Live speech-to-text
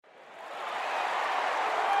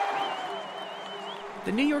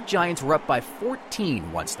The New York Giants were up by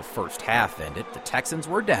 14 once the first half ended. The Texans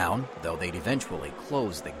were down, though they'd eventually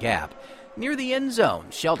close the gap. Near the end zone,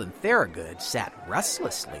 Sheldon Theragood sat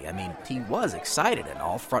restlessly. He was excited and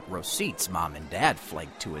all. Front row seats, Mom and Dad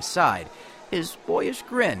flanked to his side. His boyish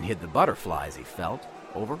grin hid the butterflies he felt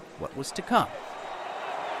over what was to come.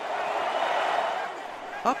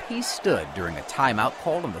 Up he stood during a timeout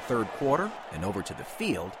called in the third quarter, and over to the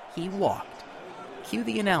field he walked. Cue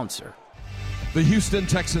the announcer. The Houston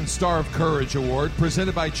Texan Star of Courage Award,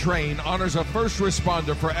 presented by Train, honors a first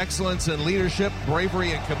responder for excellence in leadership,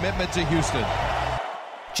 bravery, and commitment to Houston.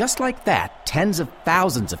 Just like that, tens of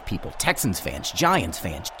thousands of people, Texans fans, Giants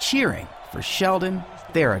fans, cheering for Sheldon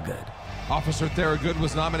Theragood. Officer Theragood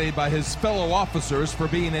was nominated by his fellow officers for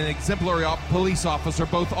being an exemplary police officer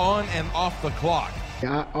both on and off the clock.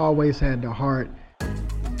 I always had the heart.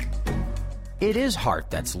 It is heart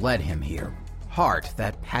that's led him here. Heart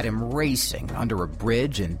that had him racing under a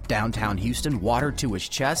bridge in downtown Houston, water to his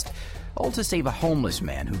chest, all to save a homeless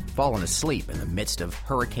man who'd fallen asleep in the midst of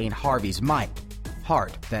Hurricane Harvey's might.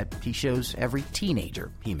 Heart that he shows every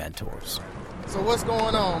teenager he mentors. So what's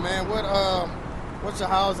going on, man? What's your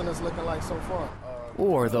housing is looking like so far?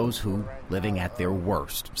 Or those who, living at their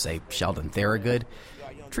worst, say Sheldon Theragood,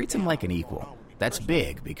 treats him like an equal. That's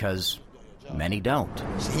big because many don't.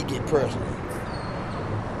 See, he get personal.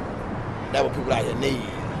 That's what people out here need.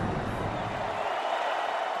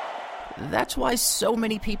 That's why so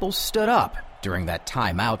many people stood up during that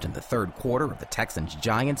timeout in the third quarter of the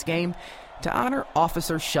Texans-Giants game to honor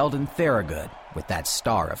Officer Sheldon Theragood with that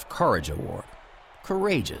Star of Courage Award.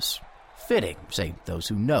 Courageous. Fitting, say those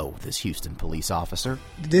who know this Houston police officer.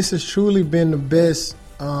 This has truly been the best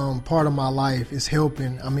part of my life, is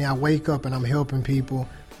helping. I wake up and I'm helping people.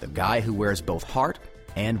 The guy who wears both heart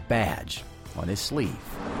and badge on his sleeve.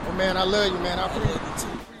 Oh, man, I love you, man. I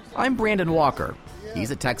appreciate you. I'm Brandon Walker.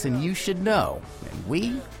 He's a Texan you should know, and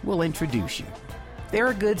we will introduce you.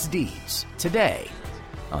 TheraGOOD's deeds, today,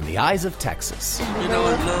 on the Eyes of Texas. You know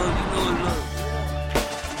it's love, you know it's love.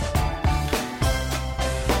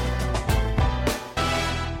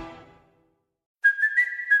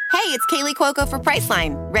 Hey, it's Kaylee Cuoco for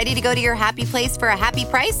Priceline. Ready to go to your happy place for a happy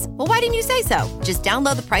price? Well, why didn't you say so? Just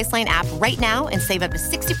download the Priceline app right now and save up to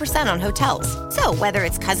 60% on hotels. So whether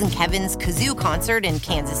it's Cousin Kevin's Kazoo Concert in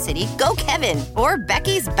Kansas City, go Kevin, or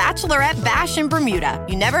Becky's Bachelorette Bash in Bermuda,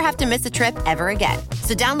 you never have to miss a trip ever again.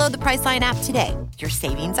 So download the Priceline app today. Your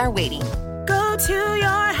savings are waiting. Go to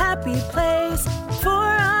your happy place for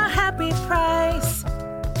a happy price.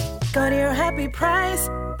 Go to your happy price,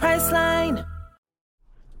 Priceline.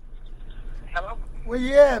 Hello? Where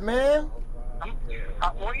you at, man?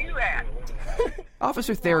 Where you at?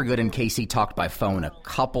 Officer Theragood and KC talked by phone a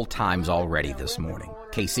couple times already this morning.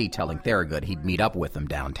 KC telling Theragood he'd meet up with him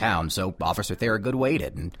downtown, so Officer Theragood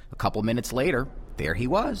waited, and a couple minutes later, there he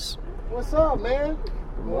was. What's up, man?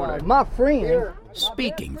 Good morning. My friend.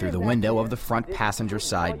 Speaking through the window of the front passenger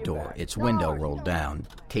side door, its window rolled down.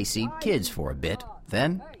 KC kids for a bit,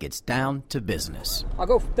 then gets down to business. I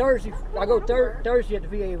go Thursday at the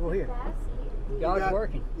VA over here. God's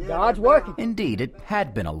working. God's working. Indeed, it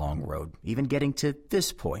had been a long road, even getting to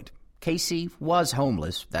this point. Casey was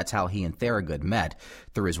homeless. That's how he and Theragood met,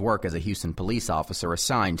 through his work as a Houston police officer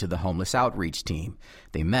assigned to the homeless outreach team.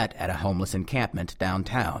 They met at a homeless encampment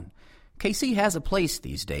downtown. Casey has a place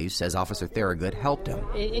these days, says Officer Theragood helped him.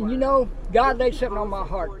 And God laid something on my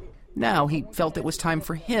heart. Now he felt it was time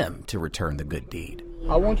for him to return the good deed.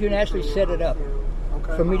 I want you to actually set it up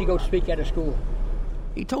for me to go speak at a school.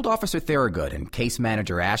 He told Officer Theragood and case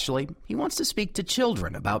manager Ashley he wants to speak to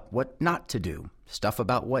children about what not to do, stuff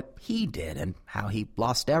about what he did and how he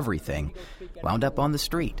lost everything, wound up on the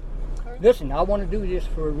street. Listen, I want to do this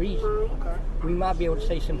for a reason. We might be able to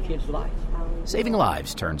save some kids' lives. Saving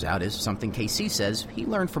lives, turns out, is something KC says he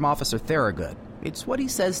learned from Officer Theragood. It's what he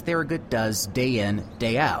says Theragood does day in,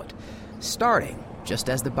 day out, starting just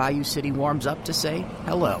as the Bayou City warms up to say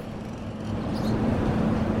hello.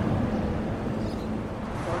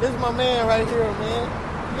 This is my man right here,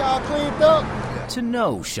 man. Y'all cleaned up? To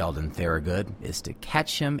know Sheldon Theragood is to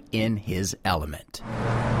catch him in his element.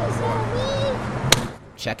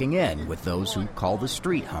 Checking in with those who call the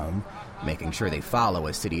street home, making sure they follow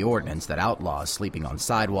a city ordinance that outlaws sleeping on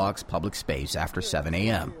sidewalks, public space after 7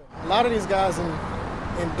 a.m. A lot of these guys in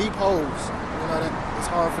deep holes, that it's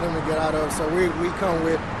hard for them to get out of. So we come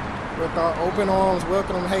with our open arms,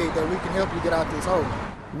 welcome them, hey, that we can help you get out this hole.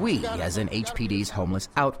 We, as in HPD's homeless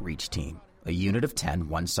outreach team, a unit of 10,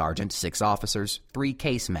 1 sergeant, 6 officers, 3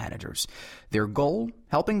 case managers. Their goal,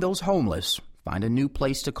 helping those homeless find a new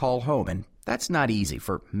place to call home, and that's not easy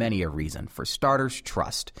for many a reason. For starters,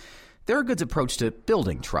 trust. TheraGOOD's approach to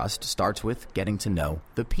building trust starts with getting to know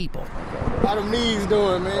the people. How them knees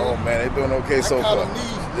doing, man? Oh, man, they doing okay so far.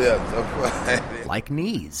 Knees. Yeah. Like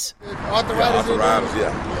knees. Arthritis,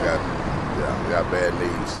 yeah. We got bad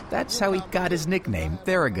knees. That's how he got his nickname.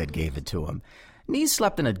 TheraGOOD gave it to him. Knees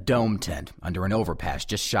slept in a dome tent under an overpass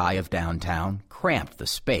just shy of downtown, cramped the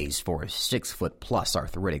space for his 6-foot-plus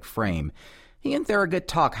arthritic frame. He and TheraGOOD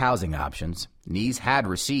talk housing options. Knees had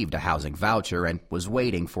received a housing voucher and was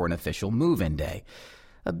waiting for an official move-in day.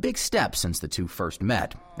 A big step since the two first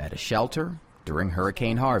met at a shelter during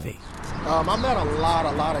Hurricane Harvey. I met a lot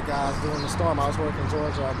of guys during the storm. I was working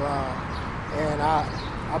Georgia Brown, and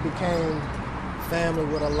I became family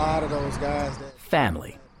with a lot of those guys.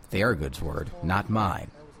 Family. TheraGOOD's word, not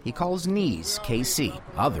mine. He calls Knees KC,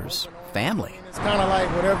 others family. It's kind of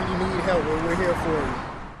like whatever you need help with, we're here for you.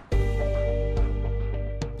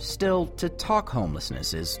 Still, to talk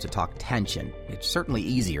homelessness is to talk tension. It's certainly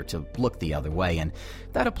easier to look the other way, and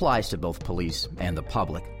that applies to both police and the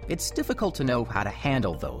public. It's difficult to know how to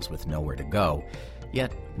handle those with nowhere to go,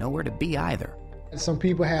 yet nowhere to be either. Some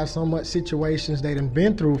people have so much situations they done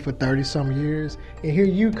been through for 30-some years, and here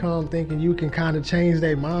you come thinking you can kind of change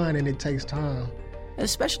their mind, and it takes time.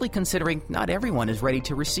 Especially considering not everyone is ready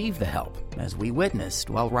to receive the help, as we witnessed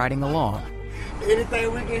while riding along.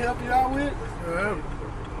 Anything we can help you out with?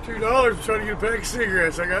 $2 trying to get a pack of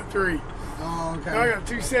cigarettes. I got 3. Oh, okay. I got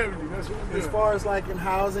 $2.70. That's what I'm doing. As far as like in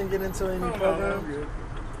housing, get into any program? Good.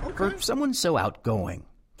 Okay. For someone so outgoing,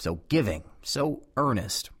 so giving, so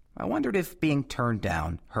earnest, I wondered if being turned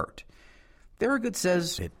down hurt. TheraGOOD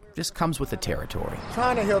says it just comes with the territory.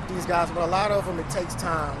 Trying to help these guys, but a lot of them it takes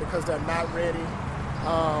time because they're not ready.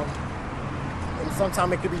 And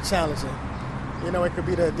sometimes it could be challenging. You know, it could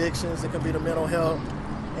be the addictions, it could be the mental health,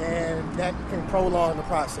 and that can prolong the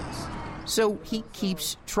process. So he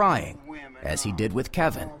keeps trying, as he did with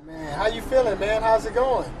Kevin. Oh, man. How you feeling, man? How's it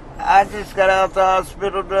going? I just got out the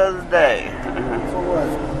hospital the other day. For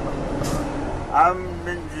what? I've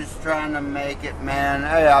been just trying to make it, man.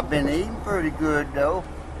 Hey, I've been eating pretty good, though.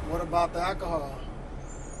 What about the alcohol?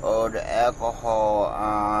 Oh, the alcohol,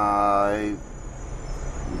 I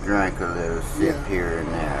drank a little sip here and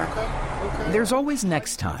there. Okay. There's always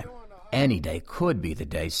next time. Any day could be the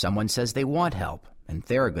day someone says they want help, and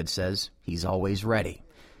TheraGOOD says he's always ready.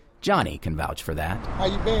 Johnny can vouch for that. How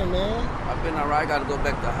you been, man? I've been all right. I got to go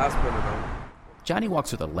back to the hospital, though. Johnny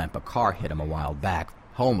walks with a limp. A car hit him a while back.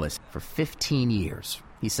 Homeless for 15 years.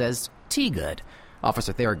 He says T-Good,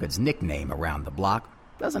 Officer TheraGOOD's nickname around the block,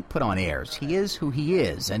 doesn't put on airs. He is who he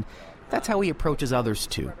is, and that's how he approaches others,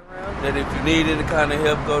 too. That if you need any kind of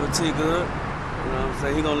help, go to T-Good. You know what I'm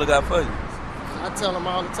saying? He's going to look out for you. I tell him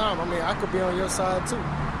all the time, I mean, I could be on your side, too,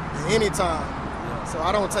 anytime. Yeah. So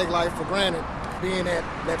I don't take life for granted. Being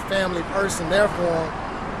that family person there for him,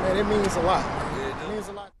 man, it means a lot. It means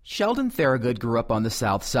a lot. Sheldon Theragood grew up on the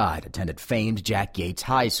South Side, attended famed Jack Yates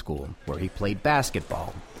High School, where he played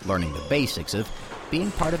basketball, learning the basics of being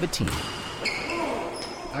part of a team.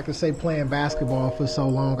 I could say playing basketball for so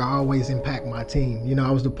long, I always impact my team. You know, I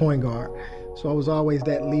was the point guard, so I was always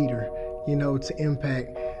that leader, you know, to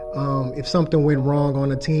impact. If something went wrong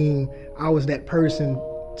on a team, I was that person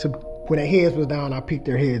to, when their heads was down, I picked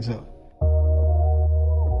their heads up.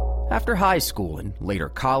 After high school and later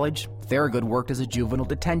college, Theragood worked as a juvenile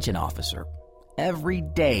detention officer. Every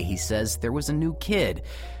day, he says, there was a new kid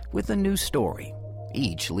with a new story,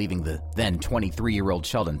 each leaving the then 23-year-old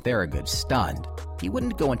Sheldon Theragood stunned. He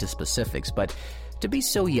wouldn't go into specifics, but to be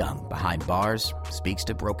so young behind bars speaks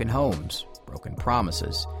to broken homes, broken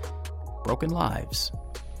promises, broken lives.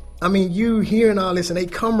 I mean, you hearing all this and they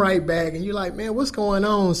come right back and you're like, man, what's going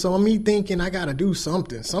on? So I'm thinking I got to do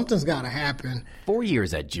something. Something's got to happen. 4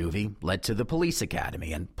 years at juvie led to the police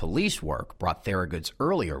academy, and police work brought Theragood's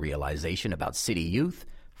earlier realization about city youth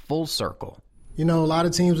full circle. You know, a lot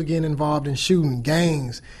of teams are getting involved in shooting,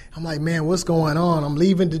 gangs. I'm like, man, what's going on? I'm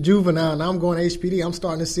leaving the juvenile and I'm going to HPD. I'm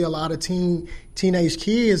starting to see a lot of teenage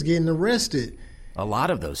kids getting arrested. A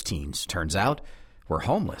lot of those teens, turns out, were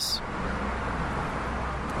homeless.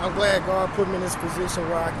 I'm glad God put me in this position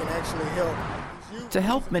where I can actually help. To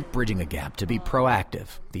help meant bridging a gap, to be proactive.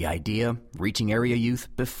 The idea, reaching area youth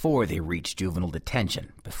before they reach juvenile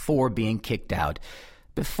detention, before being kicked out,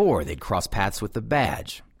 before they'd cross paths with the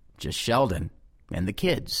badge. Just Sheldon and the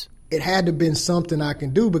kids. It had to have been something I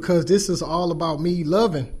can do because this is all about me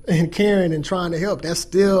loving and caring and trying to help. That's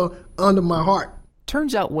still under my heart.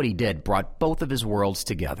 Turns out what he did brought both of his worlds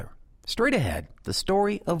together. Straight ahead, the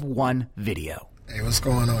story of one video. Hey, what's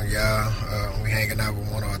going on, y'all? We hanging out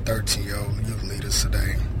with one of our 13-year-old youth leaders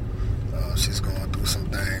today. She's going through some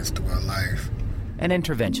things through her life. An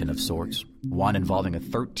intervention of sorts, one involving a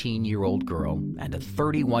 13-year-old girl and a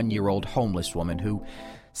 31-year-old homeless woman who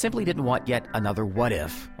simply didn't want yet another what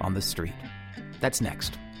if on the street. That's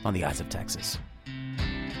next on The Eyes of Texas.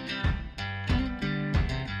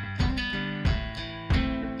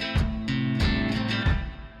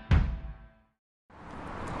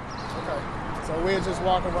 So we're just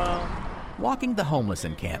walking around. Walking the homeless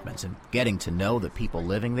encampments and getting to know the people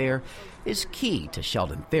living there is key to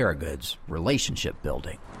Sheldon Theragood's relationship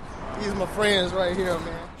building. These are my friends right here,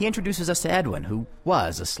 man. He introduces us to Edwin, who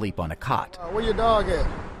was asleep on a cot. Where your dog at?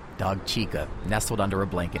 Dog Chica, nestled under a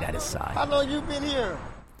blanket at his side. How long you been here?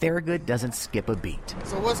 Theragood doesn't skip a beat.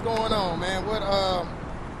 So what's going on, man?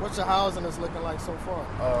 What's your housing is looking like so far?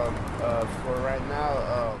 For right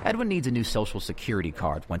now, Edwin needs a new Social Security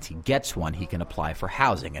card. Once he gets one, he can apply for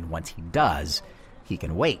housing, and once he does, he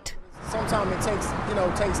can wait. Sometimes it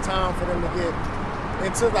takes time for them to get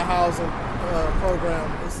into the housing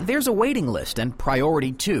program. There's a waiting list and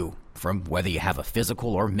priority too, from whether you have a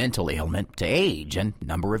physical or mental ailment to age and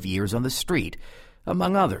number of years on the street,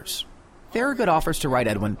 among others. Theragood offers to write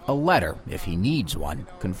Edwin a letter, if he needs one,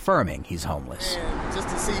 confirming he's homeless. And just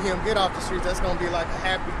to see him get off the streets, that's going to be like a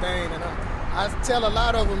happy thing. And I tell a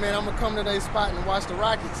lot of them, man, I'm going to come to their spot and watch the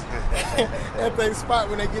Rockets at their spot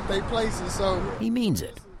when they get their places. So he means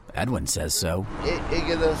it. Edwin says so. It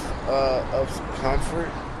gives us comfort.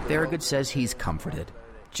 Theragood says he's comforted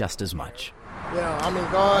just as much. I mean,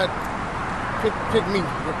 God pick me.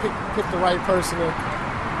 Pick the right person to.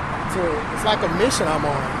 It's like a mission I'm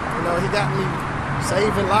on. He got me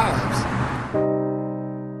saving lives.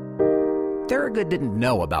 Theragood didn't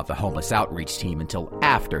know about the homeless outreach team until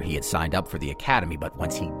after he had signed up for the academy, but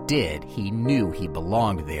once he did, he knew he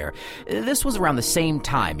belonged there. This was around the same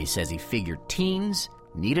time he says he figured teens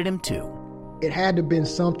needed him too. It had to have been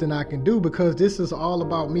something I can do because this is all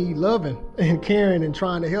about me loving and caring and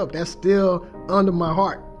trying to help. That's still under my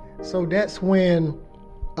heart. So that's when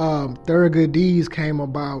TheraGOOD's came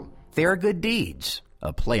about. TheraGOOD's,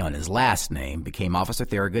 a play on his last name, became Officer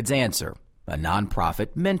Theragood's Answer, a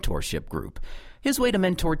nonprofit mentorship group. His way to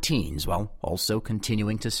mentor teens while also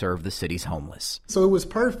continuing to serve the city's homeless. So it was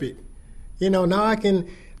perfect. Now I can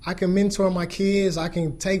mentor my kids. I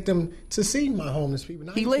can take them to see my homeless people.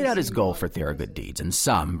 Now he laid out his goal for TheraGOOD's and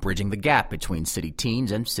some bridging the gap between city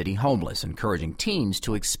teens and city homeless, encouraging teens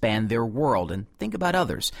to expand their world and think about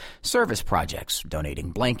others. Service projects,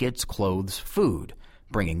 donating blankets, clothes, food,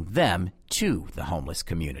 bringing them to the homeless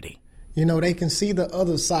community. They can see the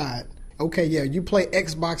other side. Okay, yeah, you play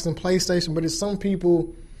Xbox and PlayStation, but it's some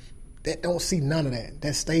people that don't see none of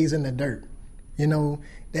that stays in the dirt,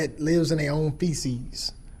 that lives in their own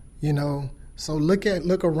feces, So look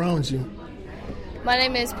around you. My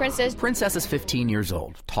name is Princess. Princess is 15 years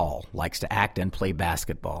old, tall, likes to act and play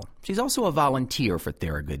basketball. She's also a volunteer for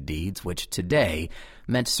TheraGOOD's, which today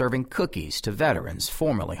meant serving cookies to veterans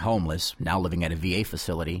formerly homeless, now living at a VA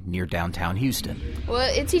facility near downtown Houston. Well,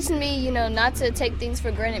 it teaches me, not to take things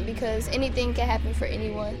for granted because anything can happen for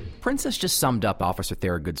anyone. Princess just summed up Officer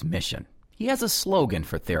Theragood's mission. He has a slogan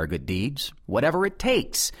for TheraGOOD's, whatever it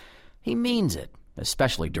takes. He means it,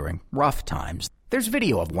 especially during rough times. There's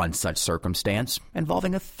video of one such circumstance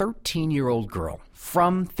involving a 13-year-old girl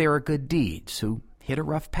from TheraGOOD's who hit a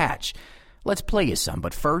rough patch. Let's play you some,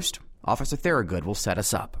 but first, Officer Theragood will set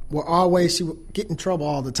us up. Well, she would get in trouble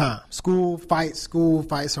all the time. School fights.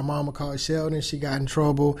 Her mama called Sheldon, she got in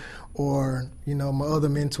trouble. Or, my other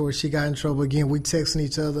mentor, she got in trouble again. We texting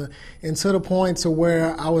each other. And to the point to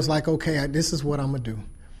where I was like, okay, this is what I'm going to do.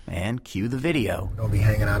 And cue the video. Don't be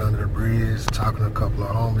hanging out under the bridge, talking to a couple of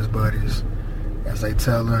homeless buddies as they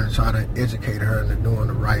tell her and try to educate her into doing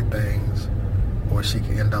the right things, or she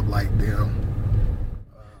can end up like them.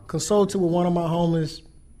 Consulted with one of my homeless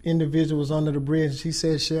individuals under the bridge. She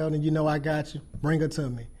said, Sheldon, I got you. Bring her to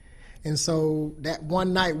me. And so that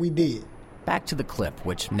one night we did. Back to the clip,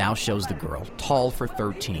 which now shows the girl, tall for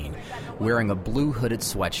 13, wearing a blue hooded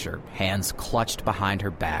sweatshirt, hands clutched behind her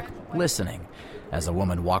back, listening as a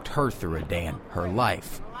woman walked her through a day in her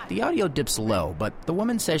life. The audio dips low, but the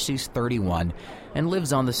woman says she's 31 and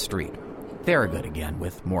lives on the street. Theragood again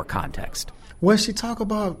with more context. Well, she talked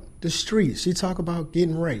about the streets. She talked about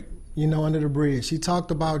getting raped, under the bridge. She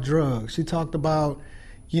talked about drugs. She talked about,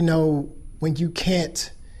 when you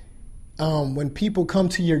can't, when people come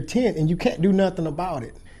to your tent and you can't do nothing about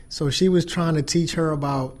it. So she was trying to teach her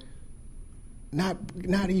about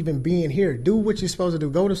not even being here. Do what you're supposed to do.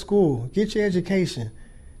 Go to school. Get your education.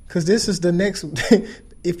 Because this is the next...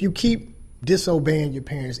 If you keep disobeying your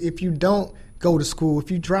parents, if you don't go to school,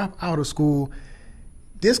 if you drop out of school,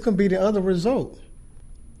 this can be the other result.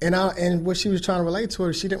 And what she was trying to relate to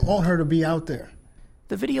her, she didn't want her to be out there.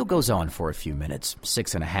 The video goes on for a few minutes,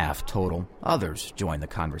 6.5 total. Others join the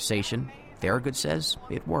conversation. Theragood says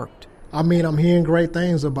it worked. I mean, I'm hearing great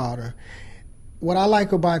things about her. What I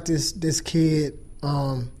like about this kid,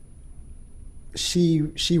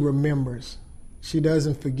 she remembers. She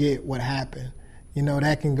doesn't forget what happened. You know,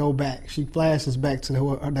 that can go back. She flashes back to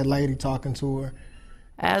that lady talking to her.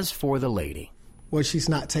 As for the lady, well, she's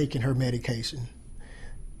not taking her medication.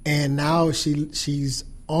 And now she's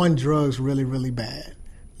on drugs really, really bad.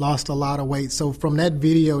 Lost a lot of weight. So from that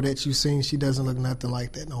video that you've seen, she doesn't look nothing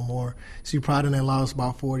like that no more. She probably done lost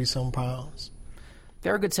about 40-some pounds.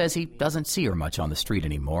 Theragood says he doesn't see her much on the street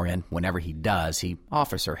anymore, and whenever he does, he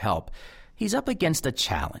offers her help. He's up against a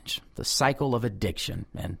challenge, the cycle of addiction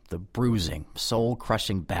and the bruising,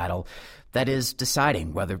 soul-crushing battle that is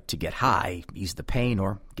deciding whether to get high, ease the pain,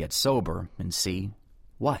 or get sober and see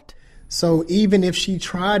what. So even if she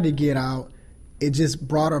tried to get out, it just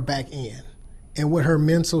brought her back in. And with her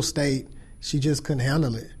mental state, she just couldn't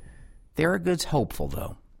handle it. Theragood's hopeful,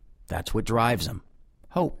 though. That's what drives him.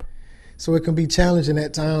 Hope. So it can be challenging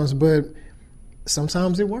at times, but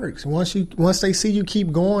sometimes it works. Once they see you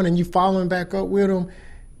keep going and you following back up with them,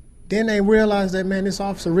 then they realize that, man, this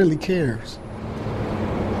officer really cares.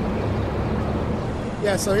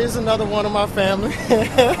 Yeah, so here's another one of my family.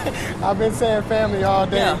 I've been saying family all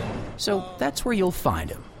day. Yeah. So that's where you'll find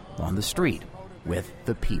him, on the street, with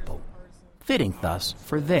the people. Fitting thus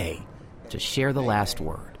for they to share the last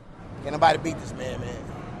word. Can't nobody beat this man.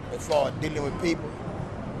 As far as dealing with people,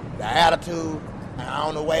 the attitude, and I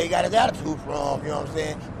don't know where he got his attitude from, you know what I'm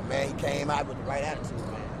saying? But man, he came out with the right attitude,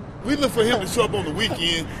 man. We look for him to show up on the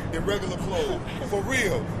weekend in regular clothes. For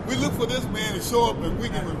real. We look for this man to show up on the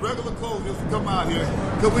weekend with regular clothes just to come out here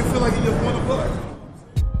because we feel like he just one of us.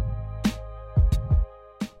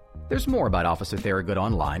 There's more about Officer Theragood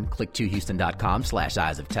online. Click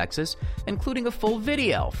 2houston.com/Eyes of Texas, including a full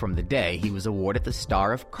video from the day he was awarded the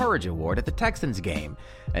Star of Courage Award at the Texans game,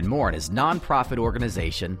 and more on his nonprofit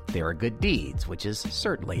organization, TheraGOOD's, which is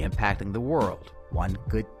certainly impacting the world, one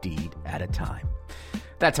good deed at a time.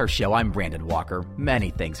 That's our show. I'm Brandon Walker.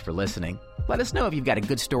 Many thanks for listening. Let us know if you've got a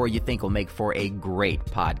good story you think will make for a great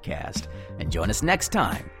podcast. And join us next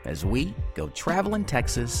time as we go travel in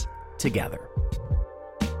Texas together.